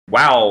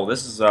Wow,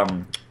 this is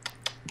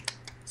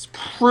it's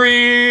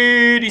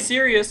pretty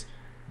serious.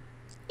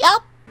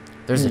 Yep.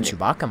 There's a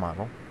Chewbacca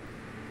model.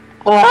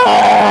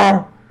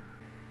 Oh!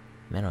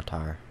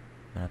 Minotaur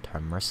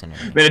mercenary.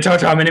 Minotaur,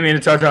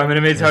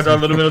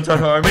 little Minotaur.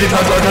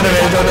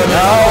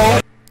 No!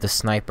 The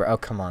sniper. Oh,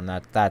 come on.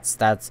 That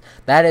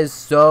is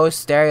so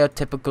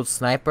stereotypical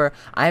sniper.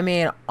 I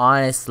mean,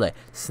 honestly,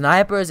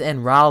 snipers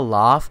in real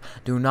life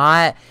do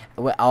not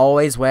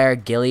always wear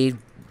ghillie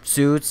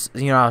suits.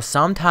 You know,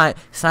 sometimes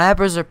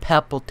snipers are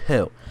pepple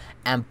too,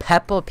 and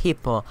pepple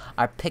people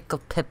are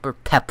pickle pepper.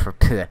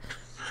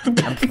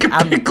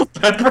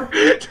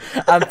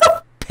 I'm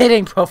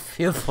pitting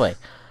profusely.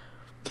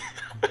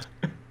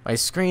 My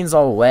screen's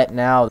all wet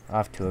now.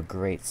 Off to a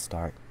great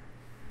start.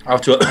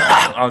 Off to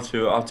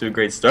a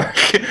great start.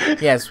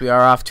 Yes, we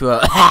are off to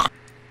a.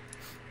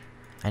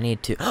 I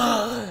need to.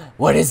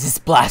 What is this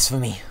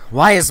blasphemy?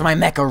 Why is my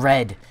mecha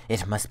red?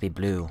 It must be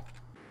blue.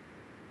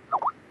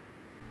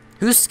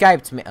 Who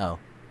Skyped me? Oh,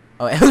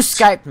 who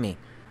Skyped me?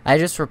 I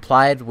just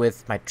replied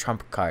with my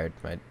Trump card,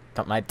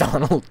 my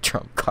Donald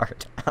Trump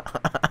card.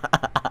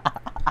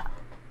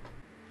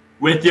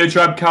 With your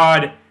Trump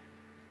card,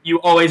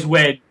 you always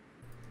win,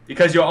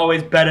 because you're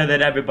always better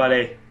than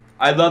everybody.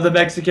 I love the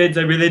Mexicans,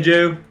 I really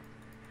do.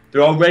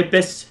 They're all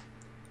rapists.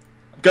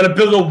 I'm gonna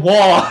build a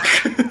wall.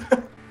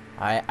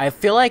 I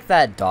feel like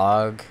that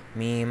dog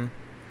meme,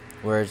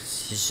 where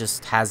he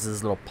just has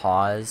his little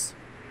paws,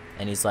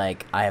 and he's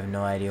like, I have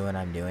no idea what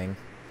I'm doing.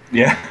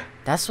 Yeah.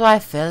 That's what I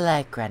feel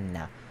like right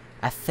now.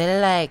 I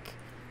feel like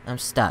I'm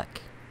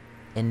stuck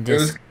in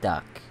this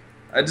duck.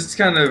 I just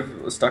kind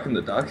of was stuck in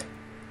the duck.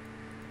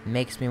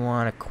 Makes me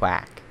want to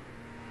quack.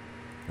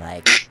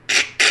 Like,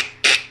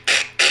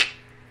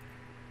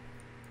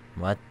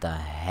 what the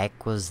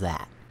heck was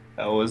that?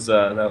 That was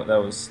that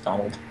was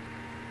Donald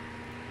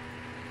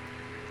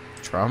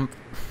Trump.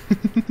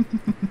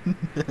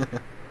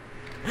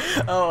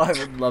 Oh, I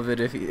would love it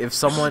if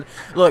someone,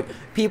 look,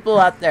 people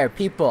out there,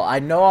 I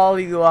know all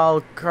of you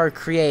all are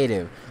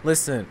creative.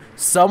 Listen,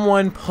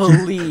 someone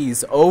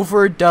please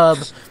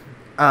overdub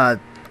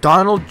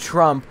Donald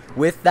Trump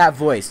with that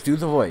voice. Do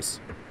the voice.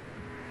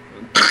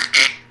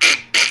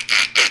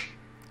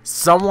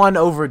 Someone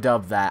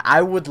overdub that.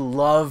 I would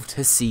love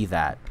to see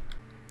that.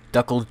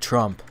 Duckled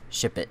Trump.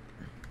 Ship it.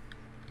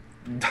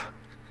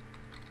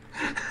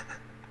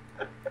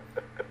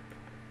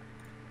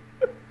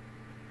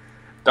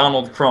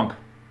 Donald Crump.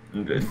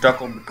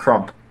 Duckled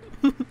Crump.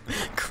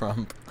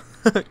 Crump.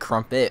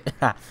 Crumpet.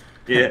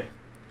 Yeah.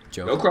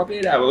 Joke. Go crump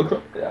it out, go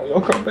crump it out,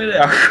 go crump it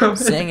out, crump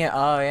it. Sing it.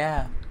 Oh,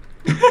 yeah.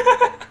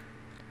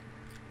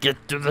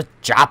 Get to the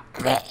chop.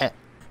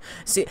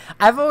 See,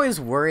 I've always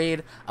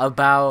worried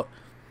about,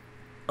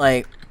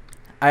 like,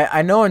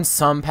 I know in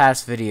some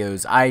past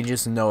videos, I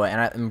just know it,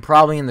 and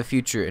probably in the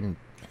future, in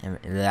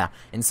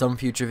some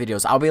future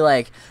videos, I'll be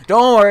like,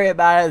 don't worry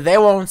about it, they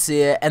won't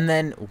see it, and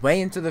then way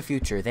into the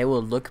future, they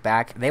will look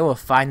back, they will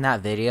find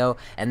that video,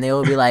 and they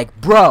will be like,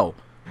 bro,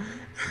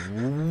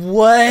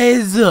 what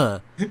is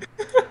it?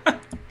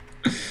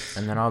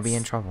 And then I'll be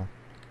in trouble.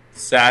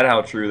 Sad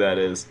how true that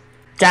is.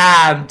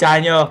 Damn,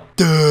 Daniel.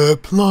 The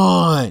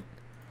plant.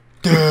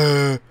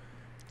 The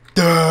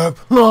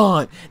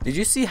plant. Did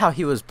you see how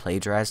he was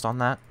plagiarized on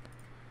that?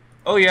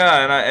 Oh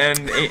yeah,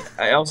 and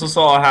I also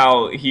saw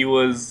how he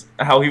was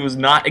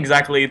not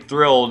exactly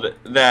thrilled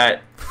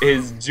that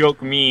his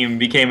joke meme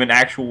became an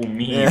actual meme.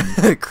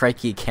 Yeah.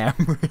 Crikey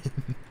Cameron.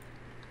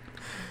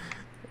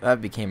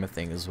 That became a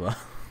thing as well.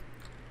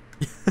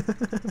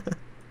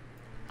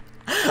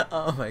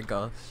 Oh my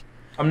gosh.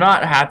 I'm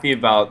not happy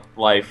about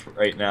life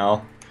right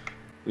now.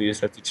 We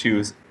just have to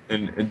choose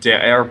an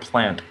air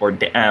plant or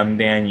damn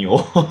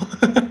Daniel.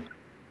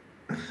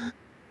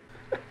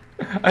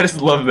 I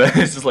just love that.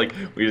 It's just like,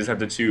 we just have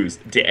to choose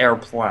the air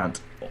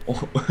plant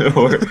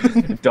or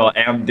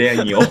damn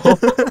Daniel.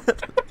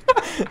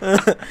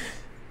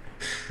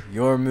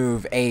 Your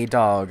move, a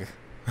dog.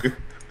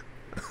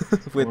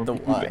 With the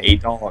Y. A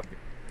dog.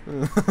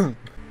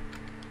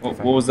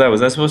 What was that?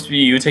 Was that supposed to be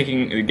you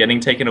getting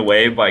taken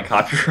away by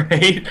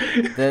copyright?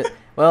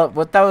 Well,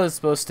 what that was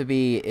supposed to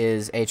be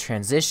is a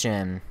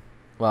transition.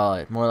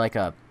 Well, more like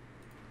a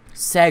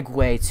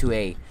segue to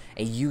a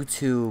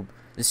YouTube,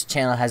 this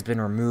channel has been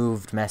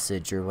removed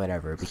message or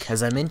whatever,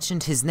 because I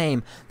mentioned his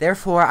name,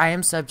 therefore I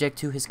am subject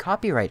to his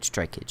copyright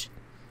strikeage.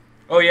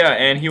 Oh yeah,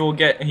 and he will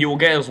get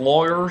his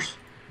lawyers.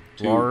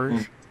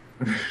 Lawyers.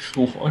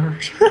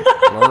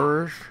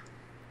 Lawyers.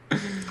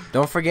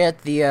 Don't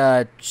forget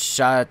the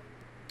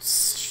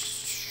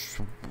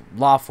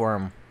law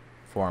form.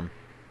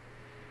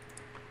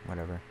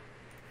 Whatever.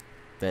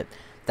 That.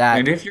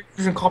 And if you're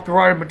using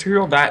copyrighted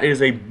material, that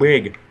is a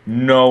big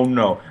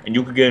no, and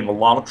you could get in a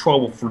lot of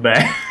trouble for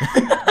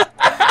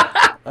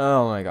that.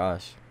 Oh my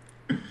gosh.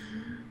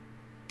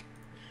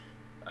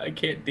 I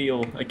can't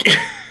deal. I can't.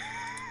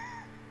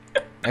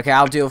 Okay,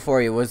 I'll do it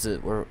for you. What's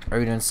it? Are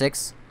we doing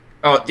 6?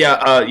 Oh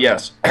yeah.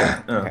 Yes.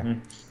 Okay.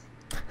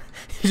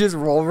 You just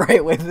roll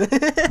right with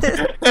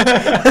it.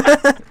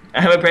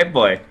 I'm a brave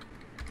boy.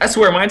 I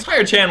swear, my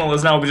entire channel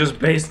is now just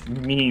based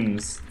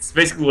memes. It's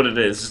basically what it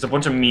is, just a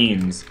bunch of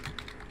memes.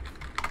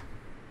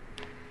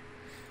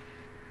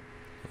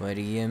 What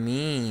do you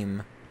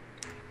meme?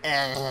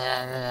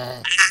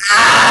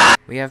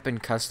 We have been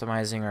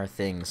customizing our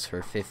things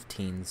for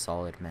 15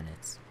 solid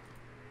minutes.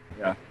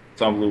 Yeah,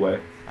 it's on Blue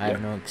Way. I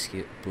have no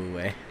excuse. Blue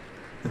Way.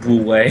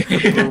 Blue Way.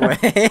 Blue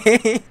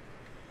Way.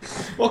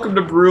 Welcome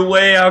to Brew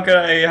Way. How can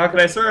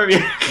I serve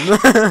you?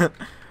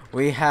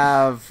 We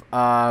have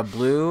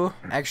blue,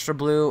 extra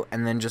blue,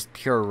 and then just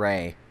pure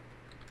Ray.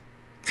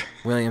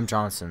 William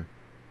Johnson.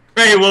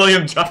 Ray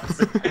William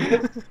Johnson.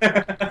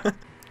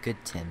 Good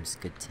Tims,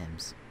 good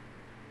Tims.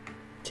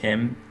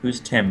 Tim?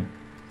 Who's Tim?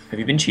 Have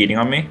you been cheating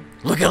on me?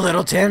 Look at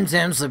little Tim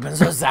slipping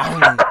so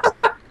sound.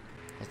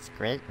 It's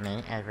great,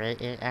 mate. I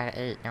rate it out of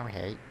 8. No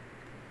hate.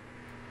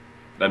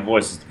 That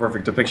voice is the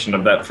perfect depiction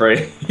of that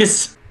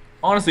phrase.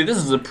 Honestly, this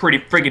is a pretty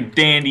friggin'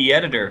 dandy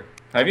editor.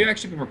 Have you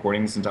actually been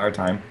recording this entire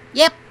time?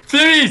 Yep.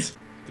 Please!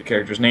 The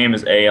character's name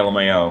is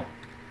ALMAO.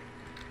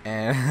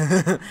 And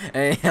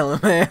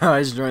LMAO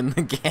has joined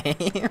the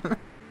game.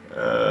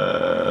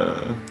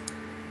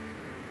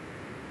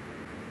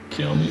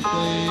 Kill me,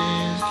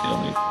 please. Kill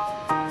me.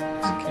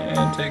 I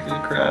can't take the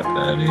crap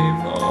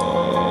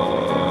anymore.